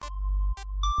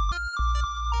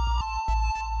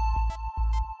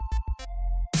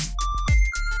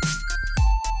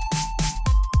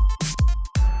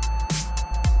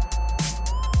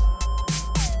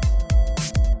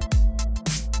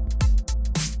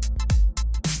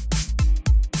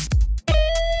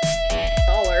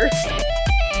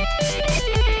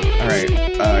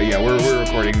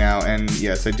recording now, and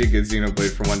yes, I did get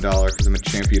Xenoblade for $1 because I'm a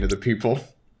champion of the people.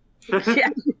 Yeah.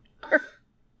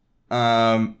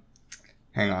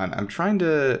 Hang on, I'm trying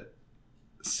to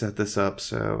set this up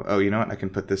so... Oh, you know what? I can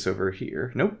put this over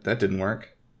here. Nope, that didn't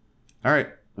work. All right,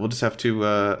 we'll just have to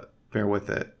bear with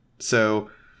it. So,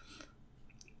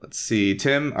 let's see.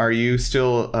 Tim, are you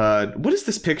still... what is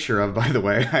this picture of, by the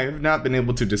way? I have not been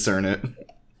able to discern it.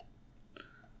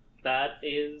 That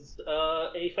is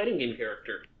a fighting game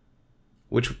character.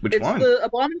 Which It's one? the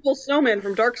Abominable Snowman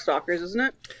from Darkstalkers, isn't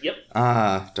it? Yep.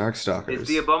 Ah, Darkstalkers. Is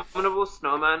the abominable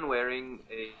snowman wearing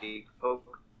a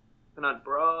coconut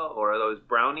bra, or are those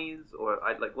brownies, or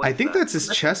what? I think that's his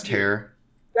chest hair.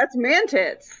 That's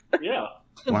Mantits. Yeah.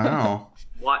 Wow.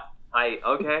 What? Okay.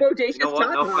 Bodacious You know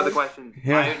what? No Tadpole. further questions.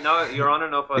 Yeah. No, Your Honor,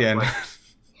 no further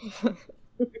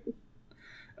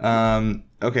questions.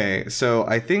 Okay, so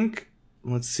I think,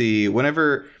 let's see,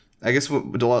 I guess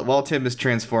while Tim is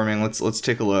transforming, let's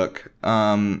take a look.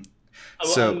 I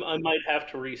might have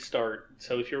to restart,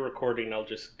 so if you're recording, I'll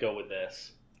just go with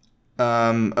this.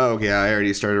 Oh yeah, I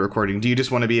already started recording. Do you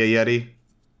just want to be a Yeti?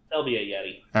 I'll be a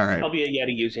Yeti. All right. I'll be a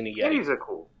Yeti using a Yeti. Yetis are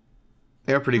cool.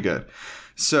 They're pretty good.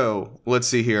 So let's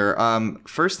see here.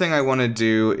 First thing I want to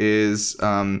do is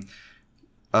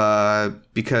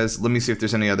because let me see if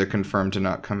there's any other confirmed to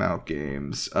not come out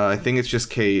games. I think it's just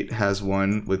Kate has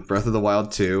one with Breath of the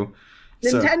Wild 2.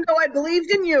 Nintendo, I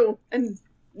believed in you, and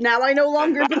now I no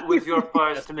longer That believe was your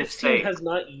first 16 mistake. has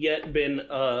not yet been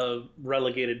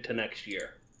relegated to next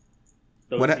year.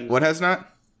 What has not?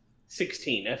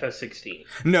 16, FF16.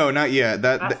 No, not yet.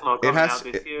 That's not coming out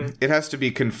this year. It has to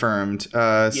be confirmed.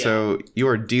 So you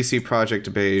are DC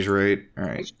Project Beige, right? All I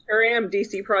right. sure am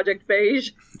DC Project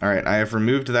Beige. All right. I have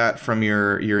removed that from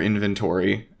your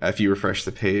inventory. If you refresh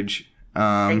the page.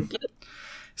 Thank you.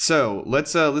 So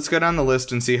let's go down the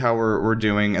list and see how we're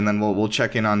doing, and then we'll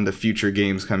check in on the future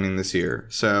games coming this year.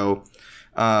 So,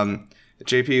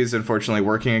 JP is unfortunately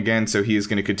working again, so he is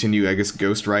going to continue, I guess,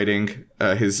 ghostwriting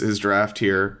his draft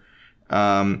here.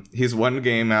 He's one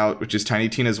game out, which is Tiny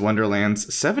Tina's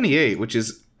Wonderlands 78, which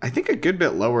is I think a good bit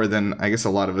lower than I guess a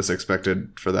lot of us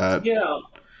expected for that. Yeah.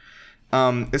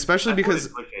 Especially because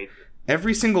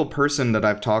every single person that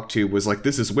I've talked to was like,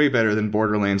 this is way better than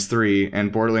Borderlands 3,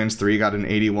 and Borderlands 3 got an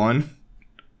 81.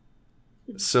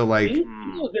 So, like...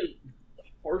 People have been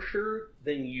harsher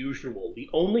than usual. The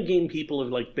only game people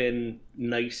have, been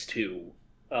nice to,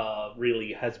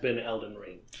 really, has been Elden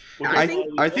Ring.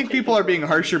 I think people are being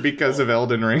harsher because of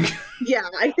Elden Ring. Yeah,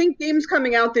 I think games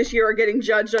coming out this year are getting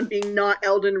judged on being not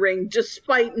Elden Ring,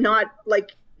 despite not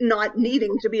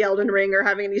needing to be Elden Ring or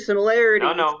having any similarities.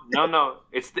 No.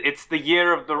 It's the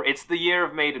year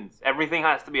of maidens. Everything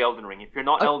has to be Elden Ring. If you're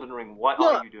not Elden Ring, what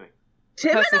are you doing?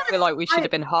 Tim I and personally feel like we should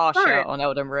have been harsher Sorry. on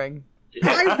Elden Ring.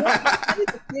 I wanted to play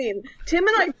the game. Tim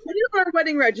and I put it on our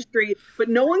wedding registry, but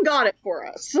no one got it for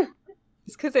us.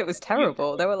 It's because it was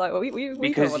terrible. They were like, well, we don't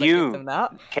Because want to you- give them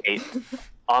that. Kate,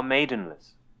 are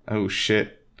maidenless. Oh,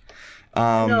 shit.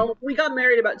 No, we got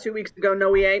married about 2 weeks ago. No,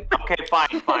 we ain't. Okay,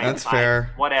 fine. That's fine.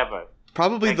 fair. Whatever.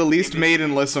 Probably the least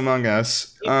maidenless among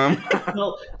us. Well,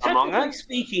 Among technically Us?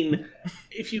 speaking,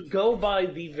 if you go by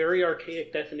the very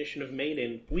archaic definition of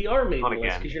maiden, we are maidenless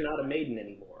again. because you're not a maiden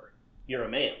anymore. You're a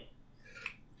man.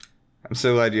 I'm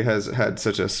so glad you had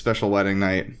such a special wedding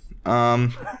night. A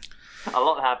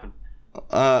lot happened.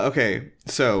 Okay,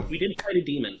 so... We did fight a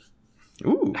demon.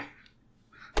 Ooh.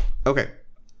 Okay.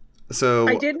 So...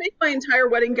 I did make my entire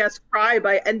wedding guest cry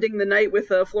by ending the night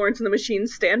with Florence and the Machine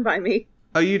Stand By Me.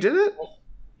 Oh, you did it?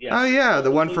 Yeah. Oh, yeah,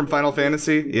 the one from Final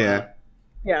Fantasy? Yeah.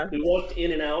 Yeah. We walked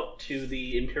in and out to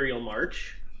the Imperial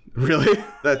March. Really?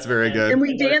 That's very good. And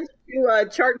we danced to a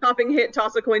chart-topping hit,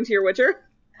 Toss a Coin to Your Witcher.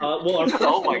 Well, our first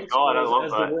Oh my dance God, I was love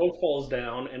as that. the world falls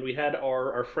down, and we had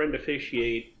our friend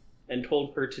officiate and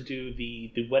told her to do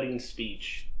the wedding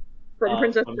speech. From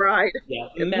Princess Bride. Yeah,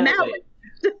 Mallet.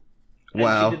 And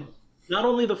Wow. she did not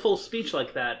only the full speech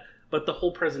like that, but the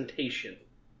whole presentation.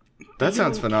 That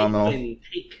sounds You phenomenal. can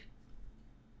take-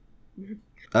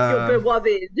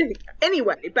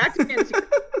 Anyway, back to Fantasy.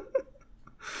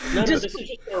 No, Just- this is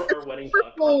just our wedding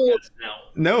Purple- podcast now.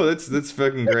 No, that's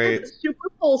fucking great. It's a super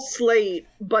full slate,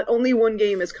 but only one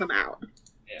game has come out.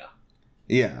 Yeah.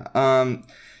 Yeah.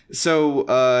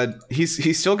 So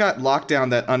he's still got locked down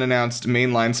that unannounced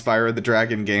mainline Spyro the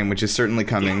Dragon game, which is certainly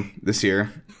coming this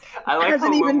year. I It like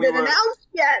hasn't how even when we been were, announced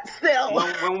yet, still.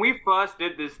 when we first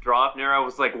did this draft, Nero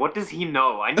was like, "What does he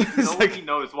know? I need to know It's what like- he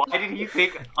knows. Why did he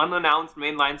pick unannounced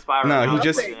mainline Spyro?" No, he Now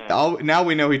just it's- now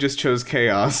we know he just chose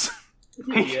Chaos.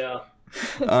 Yeah.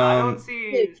 I Um, don't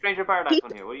see Stranger Paradise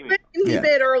on here. What do you mean? He Yeah.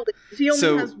 bid early. He only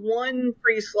So- has one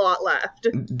free slot left.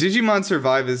 Digimon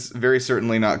Survive is very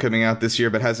certainly not coming out this year,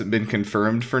 but hasn't been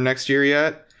confirmed for next year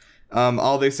yet.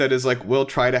 All they said is like, we'll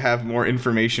try to have more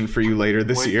information for you later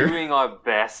this We're year. doing our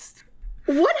best.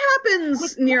 What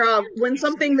happens, Nira, when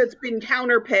something that's been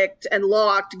counterpicked and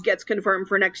locked gets confirmed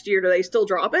for next year? Do they still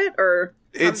drop it, or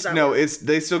how does It's that no, work? it's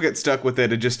they still get stuck with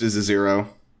it. It just is a 0.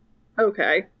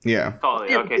 Okay. Yeah,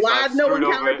 Totally. Yeah, Okay, so glad I've no screwed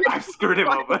one over. counterpicked I've screwed him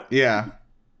over. yeah.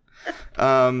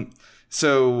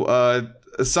 So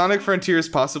Sonic Frontiers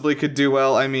possibly could do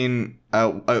well. I mean,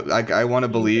 I want to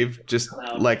believe just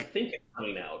I like think it's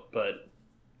coming out, but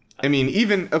I mean,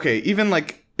 even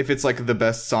like if it's like the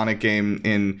best Sonic game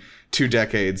in 2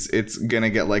 decades, it's gonna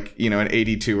get like, you know, an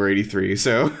 82 or 83.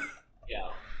 So,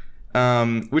 yeah.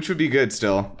 which would be good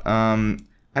still.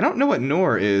 I don't know what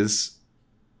Nor is.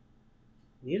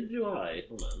 Neither do I.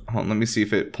 Hold on. Hold on, let me see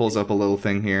if it pulls up a little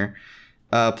thing here.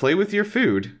 Play with your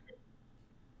food.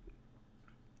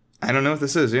 I don't know what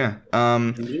this is. Yeah.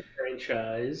 New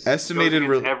franchise. Estimated. Goes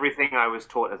against everything I was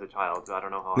taught as a child, so I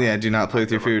don't know how. Yeah, do not play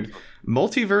with your food.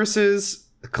 Multiverses.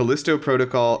 Callisto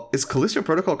Protocol. Is Callisto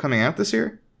Protocol coming out this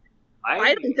year?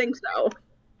 I don't think so.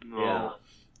 No. Yeah.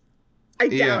 I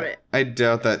doubt it. I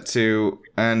doubt that too.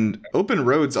 And Open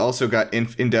Roads also got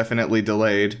indefinitely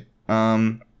delayed.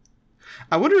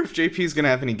 I wonder if JP's gonna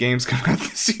have any games come out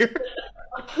this year.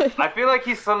 I feel like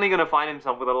he's suddenly gonna find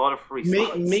himself with a lot of free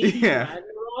slots. Maybe Yeah.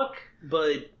 Ragnarok,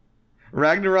 but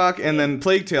Ragnarok and then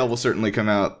Plague Tale will certainly come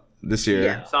out this year.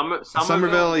 Yeah.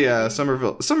 Somerville, yeah,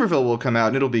 Somerville will come out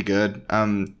and it'll be good.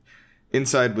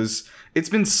 Inside it's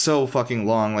been so fucking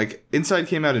long. Like Inside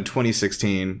came out in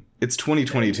 2016. It's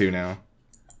 2022 now.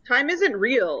 Time isn't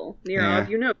real, Nira. Yeah.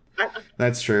 You know.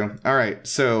 That's true. All right,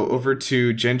 so over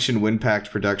to Genshin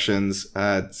Winpact Productions.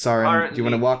 Saren, do you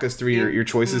want to walk us through your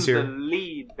choices The here?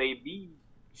 lead, baby.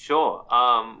 Sure.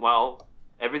 Well,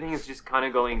 everything is just kind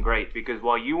of going great because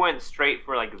while you went straight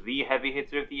for like the heavy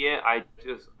hitter of the year, I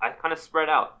kind of spread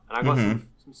out and I got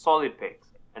some solid picks,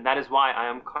 and that is why I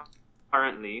am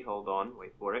currently. Hold on,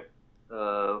 wait for it.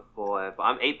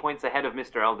 I'm 8 points ahead of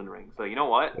Mr. Elden Ring. So you know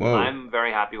what? Whoa. I'm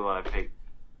very happy with what I picked.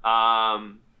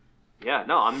 Yeah,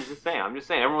 no, I'm just saying.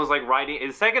 Everyone was like writing.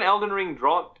 The second Elden Ring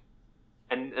dropped,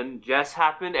 and Jess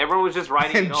happened. Everyone was just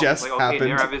writing And it off. Jess Like, okay,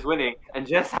 happened. Nirav is winning, and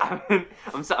Jess happened.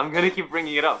 I'm gonna keep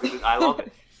bringing it up because I love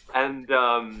it. And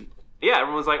yeah,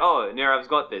 everyone was like, "Oh, Nirav's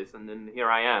got this," and then here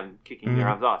I am kicking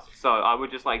Nirav's ass. So I would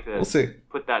just like to We'll see.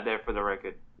 put that there for the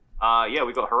record. Yeah,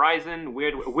 we got Horizon.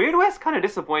 Weird West kind of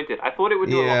disappointed. I thought it would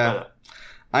do a lot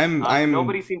better.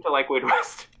 Nobody seemed to like Weird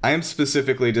West. I am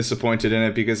specifically disappointed in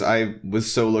it because I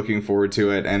was so looking forward to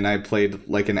it, and I played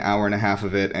like an hour and a half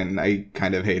of it, and I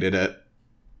kind of hated it.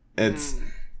 It's,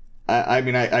 I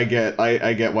mean, I get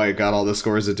why it got all the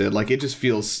scores it did. Like, it just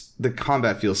feels, the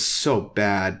combat feels so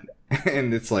bad,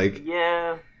 and it's like,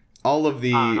 Yeah. all of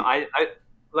the, I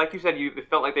like you said, it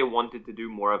felt like they wanted to do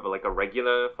more of a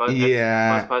regular first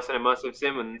person immersive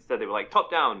sim, and instead they were like top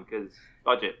down because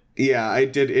budget. yeah,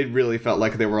 it really felt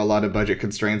like there were a lot of budget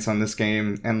constraints on this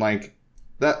game, and like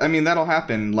that, I mean, that'll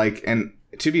happen. Like, and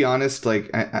to be honest, like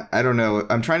I don't know,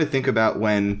 I'm trying to think about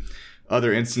when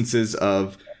other instances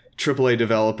of AAA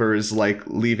developers like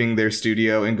leaving their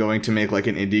studio and going to make like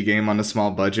an indie game on a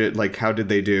small budget. Like, how did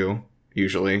they do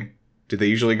usually? Did they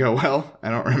usually go well? I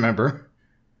don't remember.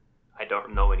 I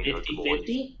don't know any notable ones.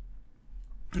 50-50?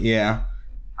 Yeah.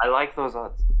 I like those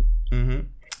odds,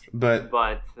 But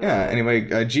yeah, anyway,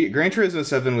 Gran Turismo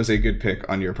 7 was a good pick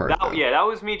on your part. though. that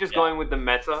was me just going with the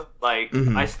meta. Like,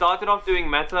 I started off doing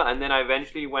meta, and then I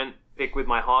eventually went pick with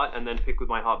my heart, and then pick with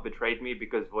my heart betrayed me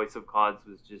because Voice of Cards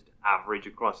was just average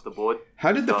across the board.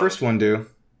 How did the first one do?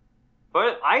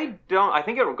 But I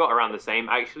think it got around the same,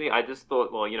 actually. I just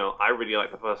thought, well, I really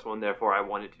liked the first one, therefore I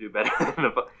wanted to do better than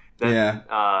it.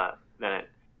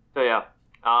 So, yeah.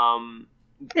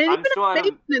 It I'm even still had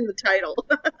Maiden in the title.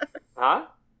 Huh?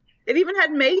 It even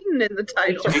had Maiden in the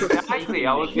title. Exactly.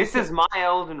 This is my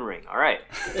Elden Ring. All right.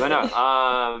 But no,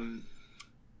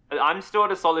 I'm still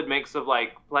at a solid mix of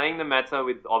like playing the meta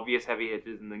with obvious heavy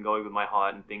hitters and then going with my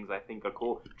heart and things I think are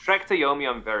cool. Trek to Yomi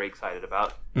I'm very excited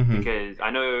about because I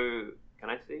know. Can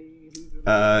I say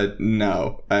who's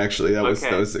no. Actually, that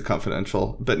was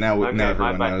confidential. But now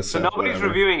everyone knows. So nobody's whatever.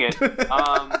 reviewing it.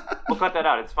 We'll cut that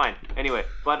out. It's fine. Anyway,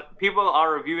 but people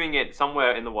are reviewing it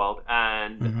somewhere in the world,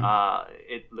 and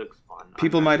it looks fun.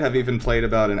 People might have even played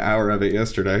about an hour of it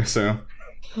yesterday. So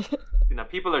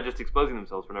people are just exposing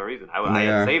themselves for no reason. I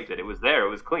had saved it. It was there. It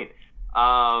was clean.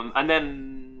 And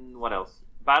then what else?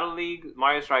 Battle League,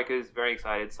 Mario Strikers, very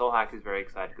excited. Soul Hack is very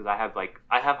excited because I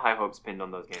have high hopes pinned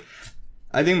on those games.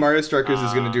 I think Mario Strikers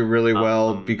is going to do really well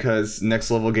um, because Next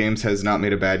Level Games has not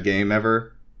made a bad game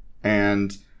ever,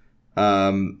 and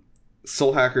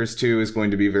Soul Hackers 2 is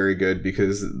going to be very good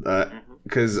because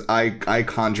I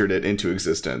conjured it into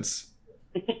existence.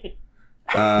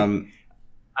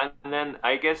 And then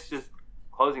I guess just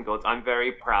closing thoughts. I'm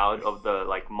very proud of the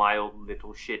like mild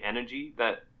little shit energy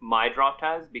that my draft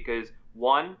has because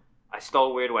 1, I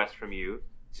stole Weird West from you.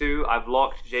 2, I've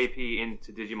locked JP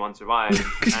into Digimon Survive,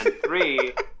 and 3,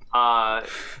 The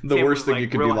Tim worst was, thing like, you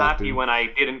could be real locked happy in. when I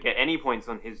didn't get any points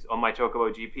on my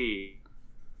Chocobo GP,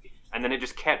 and then it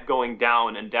just kept going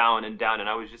down and down and down, and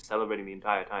I was just celebrating the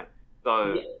entire time.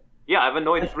 So yeah, I've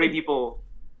annoyed 3 people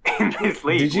in this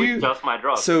league Did you- with just my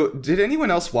drop. So, did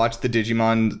anyone else watch the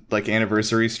Digimon like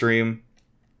anniversary stream?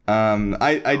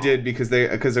 I did because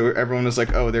everyone was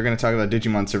like, "Oh, they're going to talk about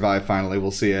Digimon Survive finally.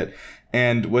 We'll see it."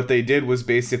 And what they did was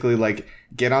basically like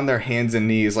get on their hands and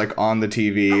knees like on the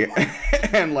TV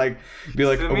and like be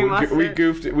like, oh,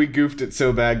 we goofed it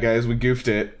so bad, guys. We goofed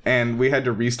it, and we had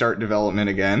to restart development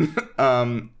again.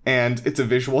 And it's a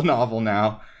visual novel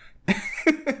now.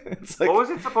 It's like What was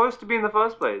it supposed to be in the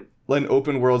first place? an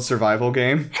open world survival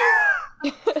game.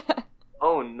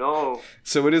 Oh no.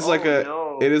 So it is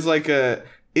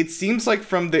it seems like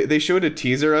they showed a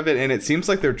teaser of it, and it seems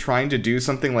like they're trying to do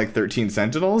something like 13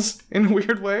 Sentinels in a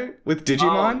weird way with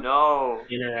Digimon. Oh no.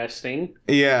 Interesting.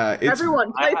 Yeah, it's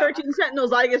Everyone, play 13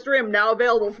 Sentinels Aegis Rim, now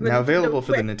available for the now Nintendo available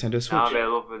for the Switch. Nintendo Now Switch.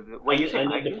 available for the... Wait, you I said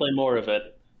need to play more of it.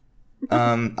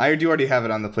 I do already have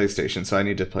it on the PlayStation, so I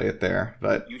need to play it there.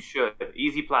 But You should.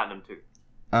 Easy Platinum too.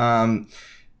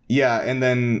 yeah, and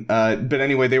then but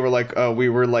anyway, they were like, oh, we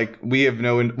have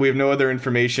no other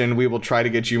information. We will try to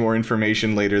get you more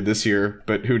information later this year,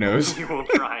 but who knows? You will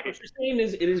try. What you're saying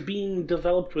is it is being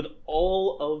developed with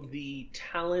all of the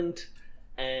talent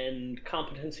and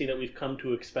competency that we've come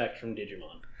to expect from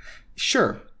Digimon.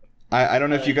 Sure. I don't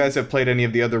know if you guys have played any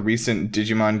of the other recent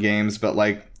Digimon games, but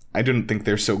like I didn't think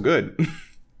they're so good.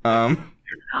 They're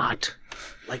not.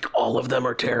 Like, all of them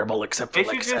are terrible except for They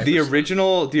like should just- The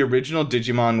original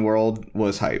Digimon world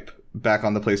was hype back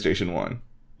on the PlayStation 1.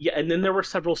 Yeah, and then there were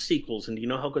several sequels, and do you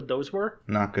know how good those were?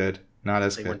 Not good. Not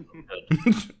as They good. weren't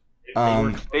good.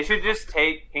 Um, They should just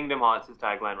take Kingdom Hearts'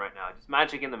 tagline right now. Just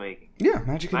magic in the making. Yeah,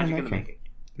 magic in Magic the in the making. making.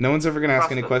 No one's ever going to ask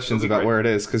Trust any us, questions it'll be about great. where it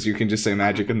is because you can just say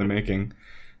magic in the making.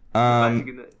 Magic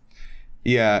in the...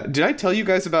 Yeah. Did I tell you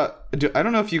guys about... I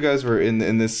don't know if you guys were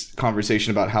in this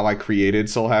conversation about how I created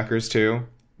Soul Hackers 2,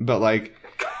 but like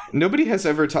nobody has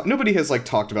like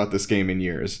talked about this game in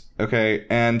years. Okay,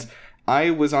 and I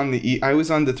was on the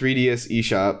 3DS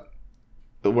eShop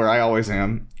where I always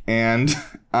am, and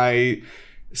I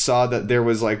saw that there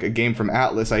was like a game from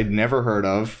Atlas I'd never heard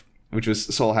of, which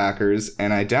was Soul Hackers,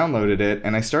 and I downloaded it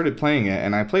and I started playing it,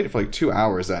 and I played it for like 2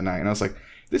 hours that night, and I was like,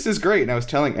 this is great, and I was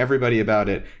telling everybody about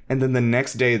it, and then the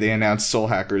next day they announced Soul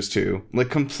Hackers 2, like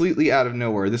completely out of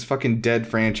nowhere. This fucking dead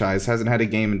franchise hasn't had a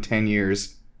game in 10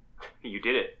 years. You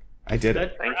did it. I did it.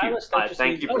 That- Thank you. Alice, that just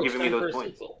Thank means, you for oh, it's giving me time those for a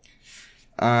points. sequel.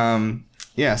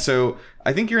 Yeah, so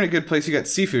I think you're in a good place. You got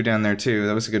Sifu down there too.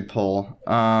 That was a good poll.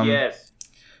 Yes.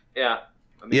 Yeah.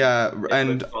 I mean, Yeah, it's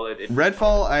and solid.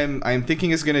 Redfall, I'm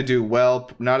thinking is going to do well.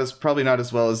 Probably not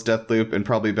as well as Deathloop, and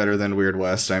probably better than Weird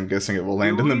West. I'm guessing it will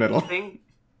land in the middle.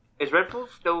 Is Redfall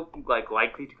still like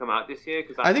likely to come out this year?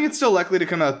 Because I think it's still likely to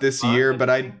come out this year, but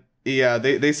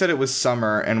they said it was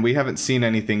summer, and we haven't seen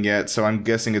anything yet, so I'm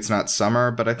guessing it's not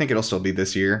summer, but I think it'll still be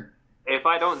this year. If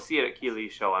I don't see it at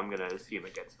Keeley's show, I'm gonna assume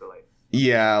it gets delayed.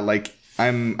 Yeah, like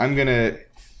I'm gonna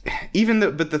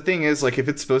but the thing is, like, if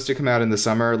it's supposed to come out in the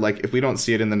summer, like if we don't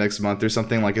see it in the next month or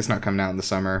something, like it's not coming out in the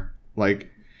summer,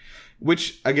 like,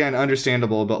 which again,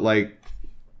 understandable, but like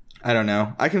I don't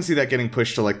know, I can see that getting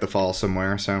pushed to like the fall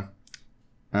somewhere. So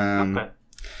Okay.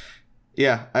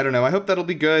 yeah, I don't know. I hope that'll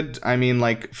be good. I mean,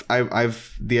 like,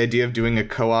 I've the idea of doing a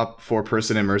co-op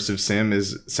 4-person immersive sim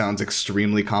sounds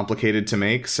extremely complicated to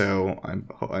make. So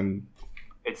I'm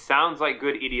It sounds like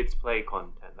good idiots play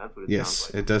content. That's what it yes,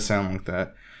 sounds like. it does sound like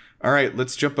that. All right,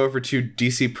 let's jump over to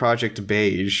DC Project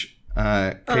Beige.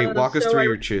 Kate, walk us so through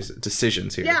your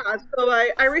decisions here. Yeah, so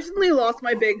I recently lost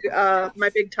my big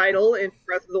title in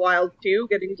Breath of the Wild 2,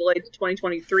 getting delayed to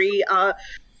 2023.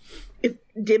 If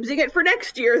dibsing it for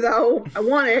next year though, I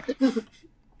want it.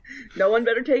 No one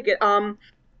better take it. I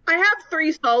have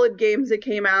 3 solid games that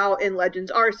came out in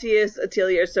Legends Arceus,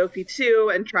 Atelier Sophie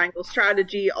 2, and Triangle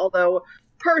Strategy, although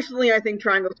personally I think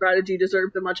Triangle Strategy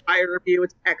deserves a much higher review.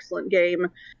 It's an excellent game.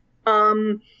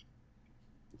 Can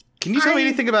you tell me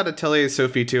anything about Atelier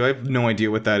Sophie 2? I have no idea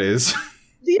what that is.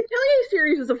 The Atelier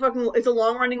series is it's a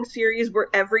long-running series where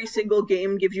every single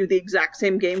game gives you the exact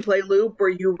same gameplay loop, where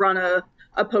you run a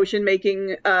a potion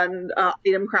making and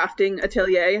item crafting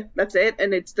atelier. That's it,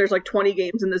 and there's like 20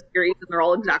 games in this series, and they're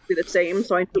all exactly the same.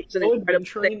 So I know it's an incredible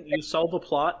adventuring, you solve a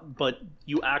plot, but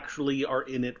you actually are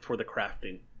in it for the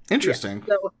crafting. Interesting.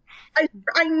 Yeah, so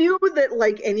I knew that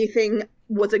like anything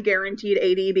was a guaranteed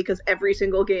 80 because every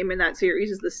single game in that series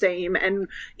is the same and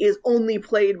is only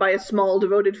played by a small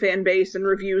devoted fan base and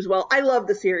reviews well. I love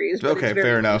the series. But Okay,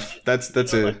 fair enough. That's a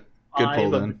good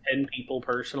pull then. 10 people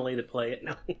personally that play it.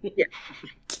 No.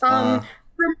 Yeah.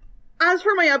 As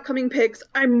for my upcoming picks,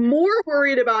 I'm more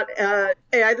worried about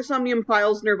AI the Somnium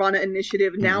Files Nirvana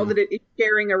Initiative now that it is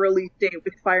sharing a release date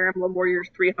with Fire Emblem Warriors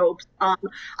 3 Hopes.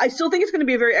 I still think it's going to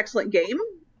be a very excellent game.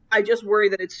 I just worry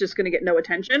that it's just going to get no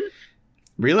attention.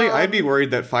 Really? I'd be worried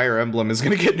that Fire Emblem is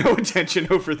going to get no attention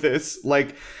over this.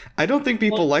 Like, I don't think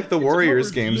people like the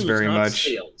Warriors games very much.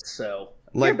 Sales, so.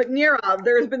 Yeah, but Nira,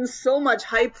 there has been so much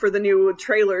hype for the new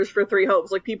trailers for 3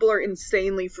 Hopes. Like, people are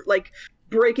insanely,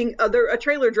 breaking a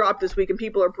trailer dropped this week and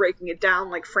people are breaking it down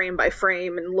like frame by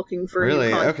frame and looking for really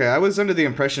new content. Okay, I was under the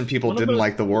impression people didn't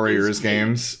like the Warriors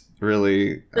games.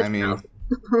 Really, I mean, I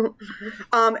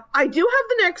do have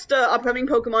the next upcoming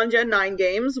Pokemon Gen 9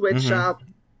 games, which I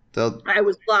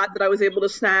was glad that I was able to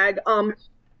snag.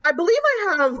 I believe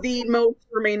I have the most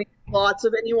remaining slots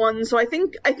of anyone, so I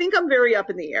think I'm very up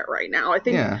in the air right now. I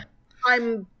think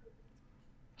I've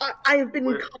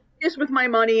been cautious with my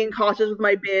money and cautious with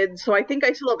my bids, so I think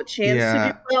I still have a chance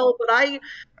to do well, but I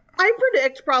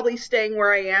predict probably staying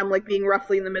where I am, like being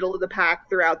roughly in the middle of the pack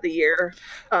throughout the year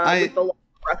with the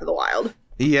Breath of the Wild.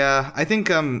 Yeah, I think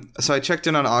so I checked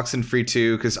in on Oxenfree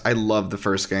 2 because I love the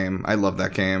first game. I love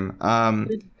that game.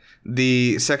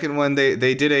 The second one, they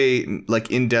did a like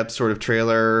in-depth sort of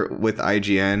trailer with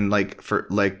IGN, like for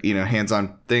like, you know,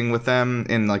 hands-on thing with them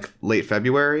in like late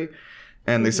February,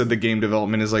 and they said the game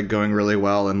development is like going really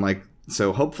well, and like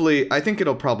so hopefully I think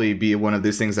it'll probably be one of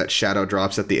those things that shadow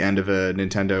drops at the end of a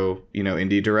Nintendo, you know,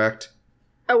 indie direct.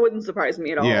 That wouldn't surprise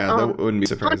me at all. Yeah, that wouldn't be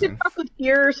surprising. Haunted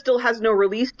Chocolatier still has no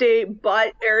release date,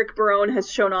 but Eric Barone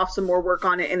has shown off some more work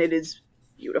on it, and it is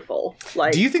beautiful.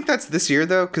 Like, do you think that's this year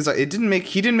though? Because he didn't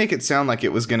make it sound like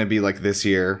it was going to be like this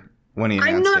year when he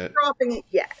announced it. I'm not dropping it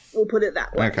yet. We'll put it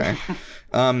that way. Okay.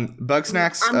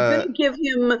 Bugsnax. I'm going to give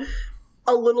him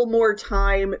a little more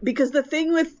time because the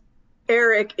thing with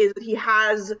Eric is that he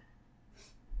has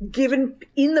given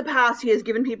in the past, he has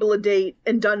given people a date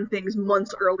and done things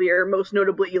months earlier, most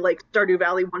notably like Stardew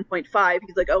Valley 1.5.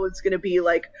 He's like, oh, it's going to be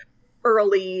like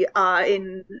early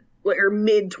in or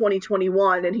mid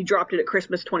 2021, and he dropped it at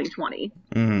Christmas 2020.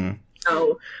 Mm-hmm.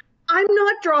 So I'm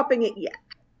not dropping it yet.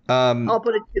 I'll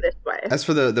put it to you this way. As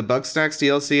for the Bugsnax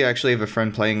DLC, I actually have a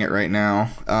friend playing it right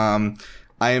now.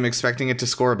 I am expecting it to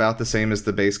score about the same as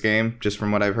the base game, just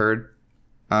from what I've heard.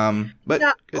 But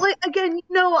yeah, like, again, you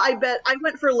know, I bet I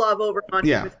went for love over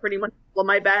money with pretty much all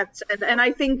my bets, and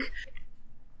I think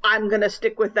I'm gonna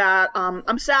stick with that.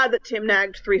 I'm sad that Tim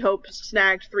snagged 3 Hopes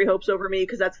over me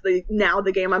because that's the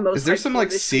game I'm most. Is there some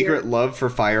like secret love for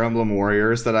Fire Emblem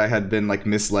Warriors that I had been like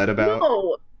misled about?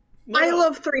 No. I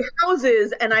love 3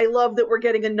 Houses, and I love that we're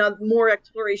getting more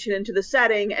exploration into the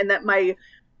setting, and that my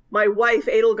wife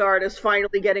Edelgard is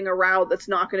finally getting a route that's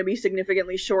not going to be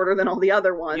significantly shorter than all the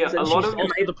other ones. Yeah,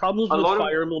 the problems with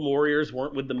Fire Emblem Warriors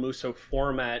weren't with the Musou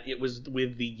format; it was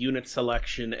with the unit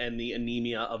selection and the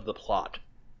anemia of the plot.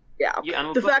 Yeah,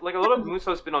 and a lot of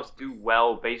Musou spin-offs do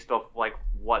well based off like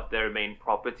what their main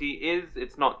property is.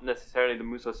 It's not necessarily the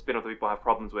Musou spin-off that people have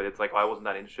problems with. It's like, I wasn't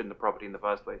that interested in the property in the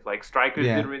first place. Like Strikers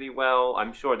did really well.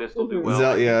 I'm sure they still do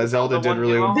well. Zelda did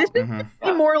really well. This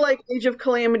is more like Age of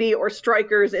Calamity or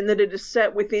Strikers in that it is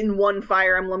set within one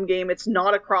Fire Emblem game. It's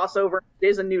not a crossover. It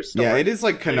is a new story. Yeah, it is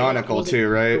like canonical too,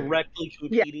 right? Directly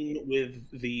competing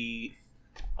with the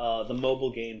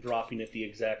mobile game dropping at the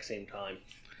exact same time.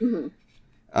 Mm-hmm.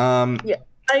 I'm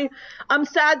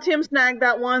sad Tim snagged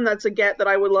that one. That's a get that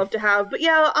I would love to have. But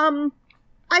yeah,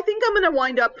 I think I'm gonna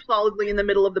wind up solidly in the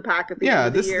middle of the pack at the end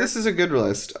of the year. This is a good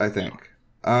list, I think.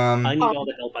 I need all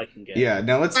the help I can get. Yeah,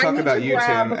 now let's talk about you,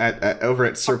 Tim, over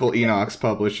at Circle Enox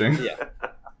Publishing.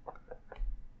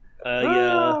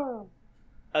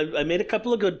 I made a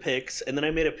couple of good picks, and then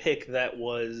I made a pick that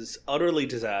was utterly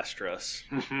disastrous.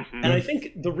 And I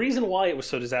think the reason why it was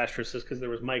so disastrous is because there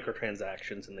was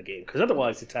microtransactions in the game, because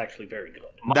otherwise it's actually very good.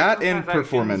 That and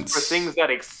performance. For things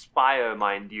that expire,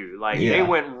 mind you. Like, they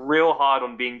went real hard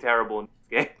on being terrible in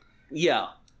this game. Yeah.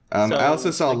 I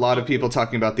also saw a lot of people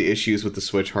talking about the issues with the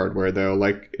Switch hardware, though.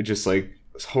 Like, it just, like,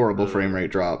 horrible frame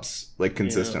rate drops, like,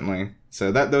 consistently. Yeah. So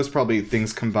those probably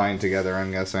things combined together,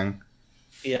 I'm guessing.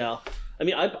 Yeah. I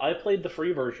mean, I played the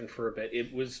free version for a bit.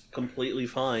 It was completely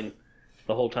fine.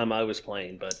 the whole time I was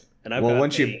playing. And I've Well, got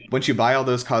once you buy all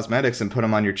those cosmetics and put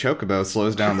them on your chocobo, it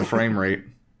slows down the frame rate.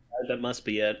 that must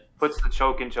be it. Puts the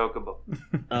choke in chocobo.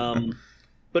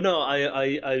 But no,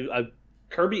 I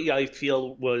Kirby, I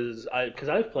feel because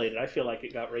I've played it, I feel like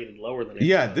it got rated lower than it.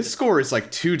 Yeah, this score is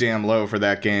like too damn low for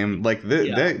that game. Like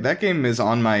that game is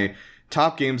on my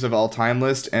top games of all time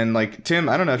list, and like Tim,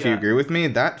 I don't know if you agree with me.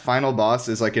 That final boss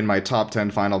is like in my top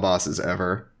 10 final bosses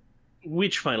ever.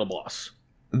 Which final boss?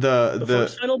 The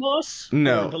first final boss?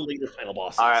 No. Or the later final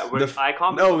bosses? All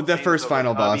right, the first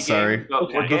final boss. Sorry,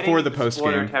 before the post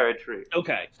game. Territory.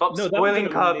 Okay. Stop spoiling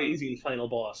that was an amazing final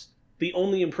boss. The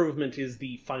only improvement is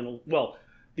the final. Well,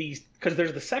 because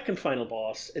there's the second final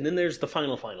boss, and then there's the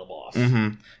final boss.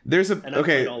 Mm-hmm. There's a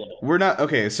we're not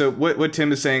okay. So what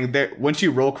Tim is saying there, once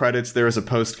you roll credits, there is a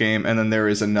post game, and then there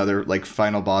is another like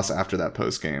final boss after that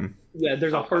post game. Yeah,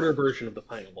 there's a harder version of the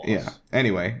final boss. Yeah.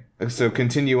 Anyway, so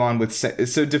continue on with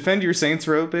so defend your Saints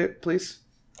Row bit, please.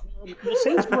 Well,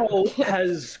 Saints Row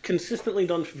has consistently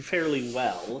done fairly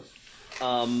well,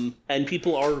 and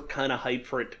people are kind of hyped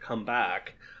for it to come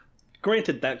back.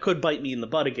 Granted, that could bite me in the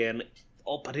butt again.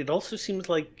 But it also seems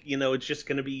like, it's just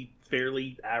going to be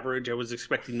fairly average. I was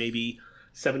expecting maybe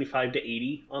 75 to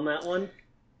 80 on that one.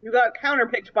 You got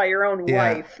counterpicked by your own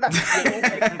wife.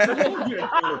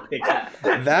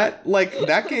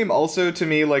 That game also to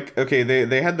me, like, okay,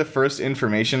 they had the first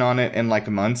information on it in like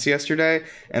months yesterday,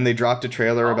 and they dropped a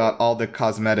trailer about all the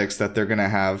cosmetics that they're going to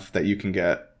have that you can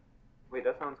get. Wait,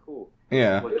 that sounds cool.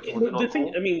 Yeah. The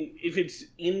thing, I mean, if it's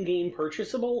in-game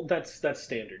purchasable, that's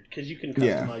standard, because you can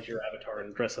customize your avatar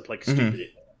and dress up like stupid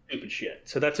shit.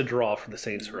 So that's a draw for the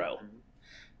Saints Row.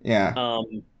 Yeah.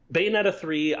 Bayonetta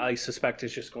 3, I suspect,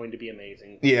 is just going to be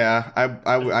amazing. Yeah,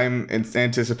 I'm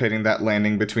anticipating that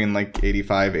landing between like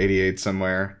 85, 88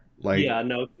 somewhere. Like, yeah,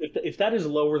 no, if that is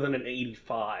lower than an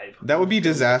 85... That would be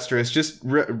disastrous. Just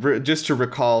to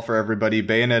recall for everybody,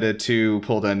 Bayonetta 2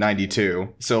 pulled a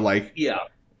 92. So, like... Yeah.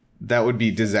 That would be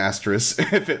disastrous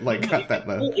if it like got that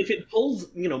low. If it pulls,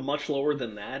 much lower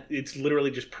than that, it's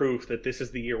literally just proof that this is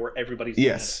the year where everybody's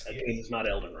mad. It's not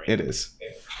Elden Ring. It is.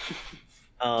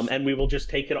 And we will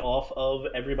just take it off of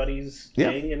everybody's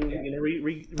thing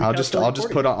and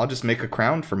I'll just make a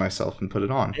crown for myself and put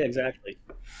it on. Yeah, exactly.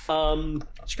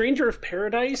 Stranger of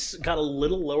Paradise got a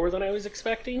little lower than I was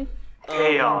expecting.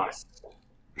 Chaos.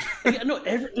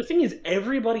 The thing is,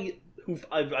 everybody who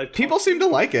I've people seem to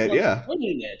like it. Yeah.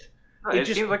 It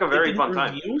seems like a very fun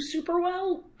time. Review super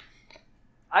well.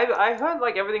 I heard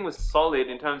like everything was solid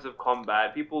in terms of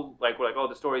combat. People were like, oh,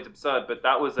 the story's absurd, but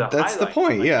that was that's highlight. The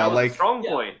point. That was a strong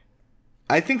point.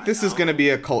 I think this is going to be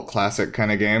a cult classic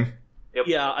kind of game. Yep.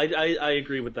 Yeah, I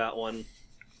agree with that one.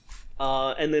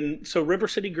 And then River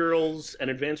City Girls and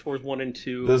Advance Wars 1 and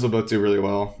 2. Those will both do really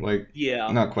well. Like,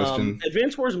 not question.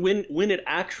 Advance Wars when it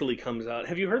actually comes out.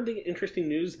 Have you heard the interesting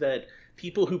news that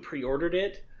people who pre-ordered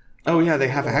it? Oh yeah, they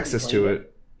have access to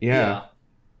it. Yeah.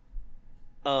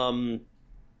 Well,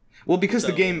 because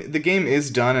the game is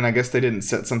done, and I guess they didn't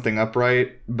set something up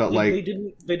right, but they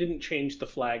didn't change the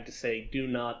flag to say do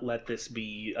not let this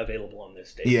be available on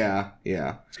this date. Yeah.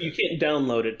 So you can't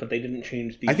download it, but they didn't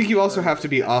change the. I think you also have to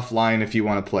be offline if you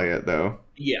want to play it, though.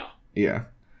 Yeah. Yeah.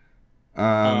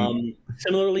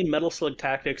 Similarly, Metal Slug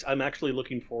Tactics. I'm actually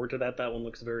looking forward to that. That one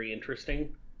looks very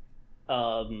interesting.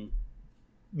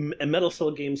 And Metal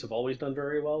Slug games have always done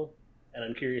very well, and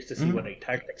I'm curious to see what a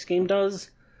tactics game does.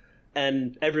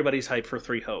 And everybody's hyped for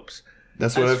Three Hopes.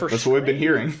 That's what we've been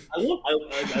hearing.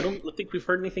 I don't think we've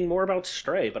heard anything more about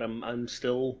Stray, but I'm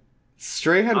still.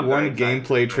 Stray had one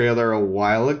gameplay trailer a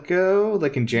while ago,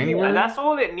 like in January. And that's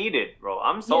all it needed, bro.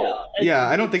 I'm sold. Yeah,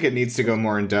 I don't think it needs to go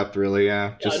more in depth, really.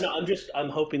 Yeah. I'm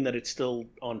hoping that it's still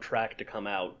on track to come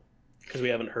out because we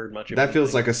haven't heard much. That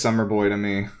feels like a Summer Boy to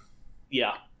me.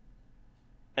 Yeah.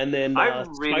 And then I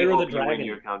really Spyro hope the Dragon. You win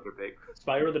your counterpick.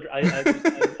 Spyro the I'm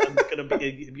gonna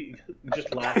be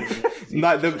just laughing.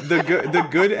 Not the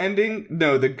good ending.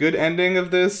 No, the good ending of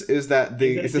this is that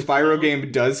the Spyro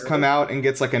game does come out and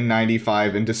gets like a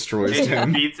 95 and destroys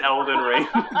him. Beats Elden Ring.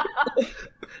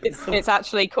 It's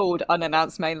actually called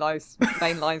Unannounced Mainline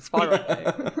Spyro game.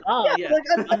 Oh yeah,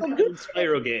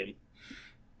 Spyro game.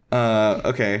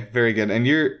 Okay, very good. And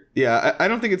I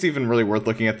don't think it's even really worth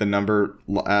looking at the numbers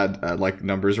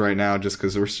right now, just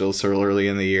because we're still so early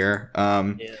in the year.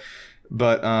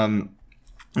 But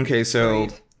okay, so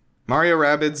Mario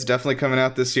Rabbids definitely coming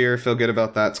out this year. Feel good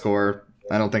about that score.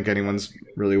 I don't think anyone's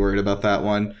really worried about that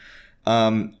one.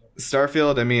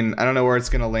 Starfield, I mean, I don't know where it's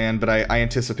going to land, but I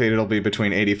anticipate it'll be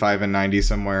between 85 and 90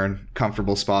 somewhere, in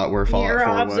comfortable spot where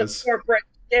Fallout 4 was. Corporate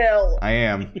still. I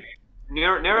am.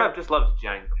 Nirav just loves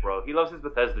jank, bro. He loves his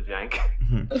Bethesda jank.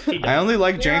 I only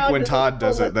like Yeah, jank when this Todd is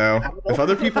does so it, though. much- If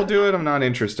other people do it, I'm not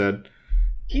interested.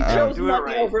 He chose Do it money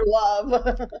right. over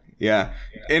love. Yeah,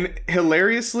 and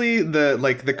hilariously,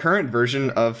 the current version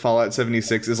of Fallout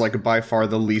 76 is like by far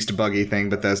the least buggy thing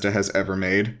Bethesda has ever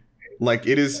made. Like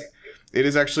it is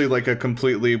actually like a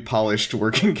completely polished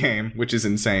working game, which is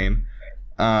insane.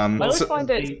 I always So- find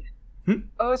it. Hmm?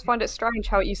 I always find it strange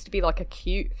how it used to be like a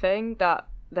cute thing that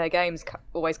their games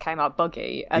always came out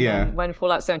buggy, and Yeah. then when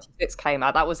Fallout 76 came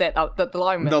out, that was it. The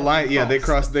line. the line, yeah, they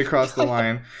crossed the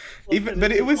line. Even,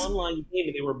 but it was. an online game,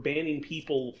 and they were banning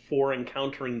people for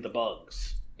encountering the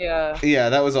bugs. Yeah. Yeah,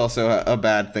 that was also a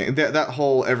bad thing. That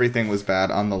whole everything was bad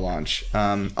on the launch.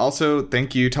 Also,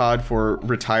 thank you, Todd, for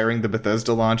retiring the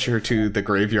Bethesda launcher to the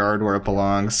graveyard where it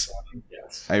belongs.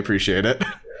 Yes. I appreciate it.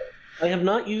 I have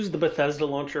not used the Bethesda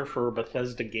launcher for a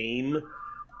Bethesda game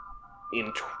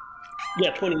in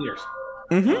 20 years.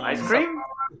 Mm-hmm. Ice cream?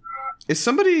 Is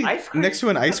somebody Ice cream? next to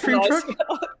an ice cream truck?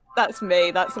 That's me.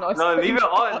 That's an ice No, cream leave it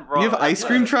on, bro. You have ice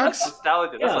cream trucks? That's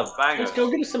nostalgia. That's Yeah, a banger. let's go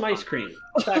get us some ice cream.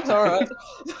 That's alright.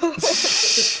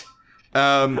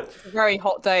 Very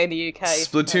hot day in the UK.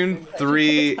 Splatoon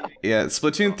 3, yeah,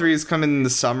 Splatoon 3 is coming in the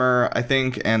summer, I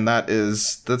think, and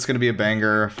that's going to be a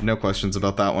banger. No questions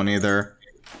about that one either.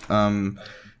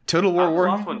 Total War How's the War.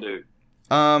 last one, dude?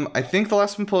 I think the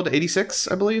last one pulled 86,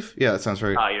 I believe. Yeah, that sounds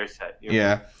right. Ah, you're set.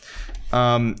 Yeah.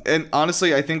 And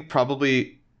honestly, I think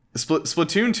probably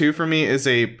Splatoon 2 for me is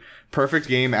a perfect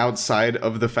game outside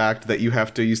of the fact that you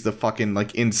have to use the fucking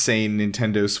like insane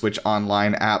Nintendo Switch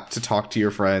Online app to talk to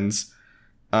your friends.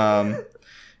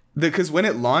 Because when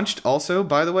it launched, also,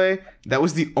 by the way, that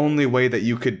was the only way that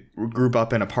you could group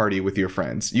up in a party with your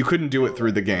friends. You couldn't do it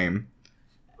through the game.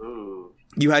 Ooh.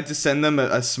 You had to send them a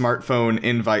smartphone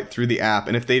invite through the app,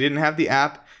 and if they didn't have the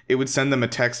app, it would send them a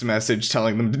text message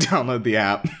telling them to download the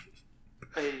app.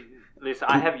 Hey, listen,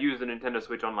 I have used the Nintendo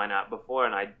Switch Online app before,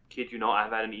 and I kid you not,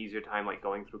 I've had an easier time like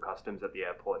going through customs at the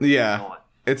airport. Yeah.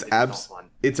 It's not fun.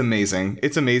 It's amazing.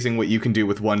 It's amazing what you can do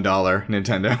with $1,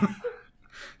 Nintendo.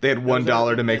 They had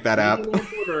 $1 to make that app.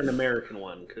 Or an American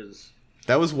one, because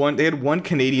That was one. They had $1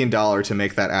 Canadian to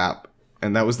make that app,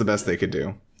 and that was the best they could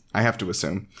do. I have to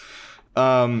assume.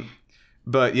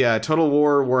 But yeah, Total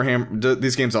War, Warhammer.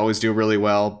 These games always do really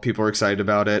well. People are excited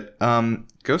about it.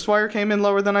 Ghostwire came in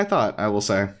lower than I thought, I will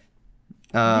say.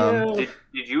 Did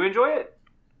you enjoy it?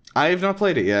 I have not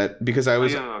played it yet because I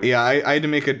was. yeah. Yeah, I had to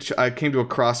make I came to a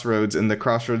crossroads, and the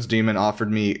crossroads demon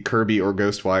offered me Kirby or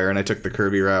Ghostwire, and I took the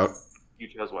Kirby route. You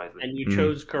chose wisely. and you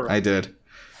chose correct. I did.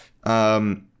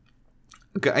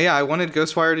 Yeah, I wanted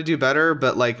Ghostwire to do better,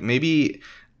 but like maybe.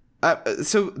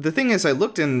 So the thing is, I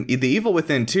looked in The Evil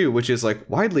Within 2, which is like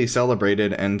widely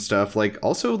celebrated and stuff. Like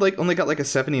also like only got like a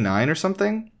 79 or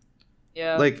something.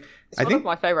 Yeah. Like it's I one think of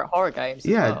my favorite horror games.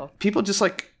 yeah, As well. people just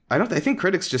like I think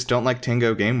critics just don't like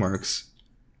Tango Gameworks.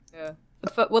 Yeah.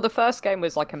 The first game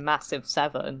was like a massive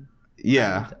 7.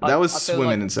 Yeah, And that was I feel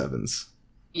swimming like- in sevens.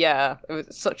 Yeah, it was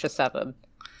such a 7.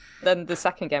 Then the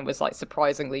second game was like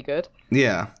surprisingly good.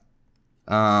 Yeah.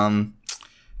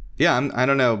 Yeah, I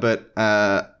don't know, but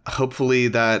hopefully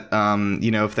that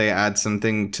if they add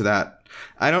something to that,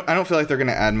 I don't feel like they're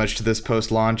gonna add much to this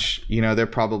post-launch. They're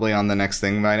probably on the next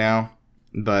thing by now.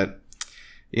 But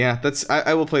yeah,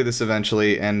 I will play this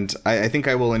eventually, and I think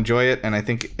I will enjoy it, and I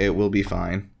think it will be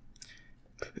fine.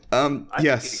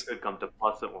 Yes, think it could come to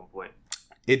plus at one point.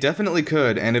 it definitely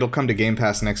could, and it'll come to Game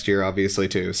Pass next year, obviously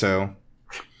too. So,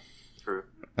 True.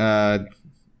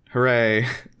 hooray!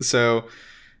 So.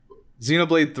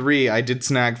 Xenoblade 3, I did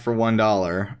snag for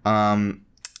 $1.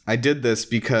 I did this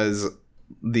because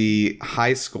the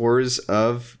high scores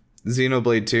of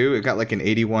Xenoblade 2, it got like an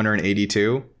 81 or an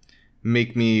 82,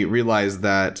 make me realize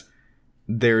that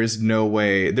there's no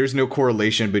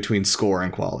correlation between score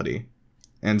and quality.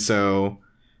 And so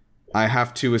I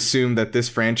have to assume that this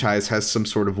franchise has some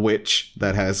sort of witch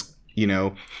that has,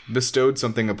 bestowed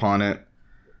something upon it.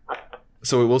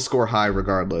 So it will score high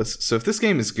regardless. So if this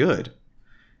game is good,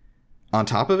 on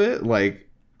top of it, like,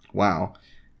 wow.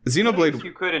 Xenoblade.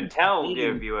 You couldn't tell,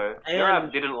 dear viewer.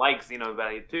 Nirav didn't like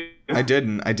Xenoblade 2. I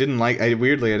didn't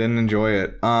enjoy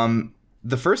it.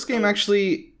 The first game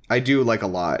actually I do like a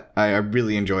lot. I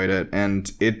really enjoyed it, and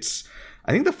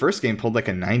I think the first game pulled like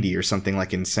a 90 or something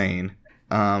like insane.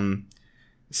 Yeah,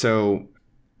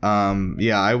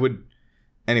 I would.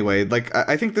 Anyway, like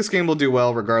I think this game will do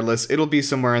well regardless. It'll be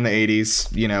somewhere in the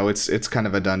 80s. It's kind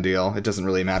of a done deal. It doesn't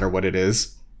really matter what it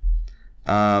is.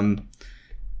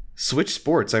 Switch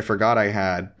Sports, I forgot I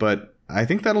had, but I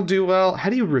think that'll do well. How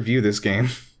do you review this game?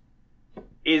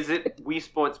 Is it Wii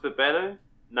Sports but better?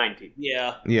 90.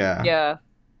 Yeah. Yeah. Yeah.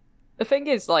 The thing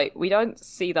is, like, we don't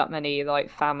see that many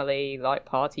like family like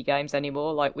party games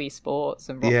anymore, like Wii Sports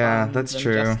and Rock Yeah, Band that's and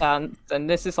true. Just Dance, and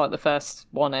this is like the first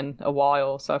one in a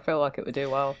while, so I feel like it would do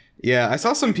well. Yeah, I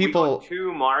saw some We people. got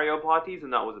 2 Mario parties,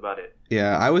 and that was about it.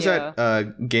 Yeah, I was Yeah.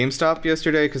 at GameStop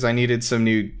yesterday because I needed some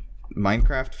new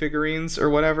Minecraft figurines or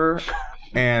whatever,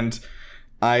 and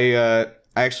I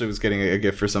actually was getting a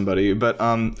gift for somebody, but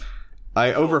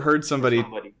I overheard somebody.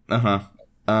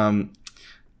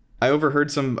 I overheard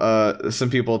some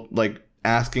people like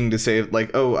asking to say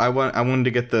like, oh, I wanted to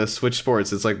get the Switch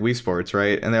Sports. It's like Wii Sports,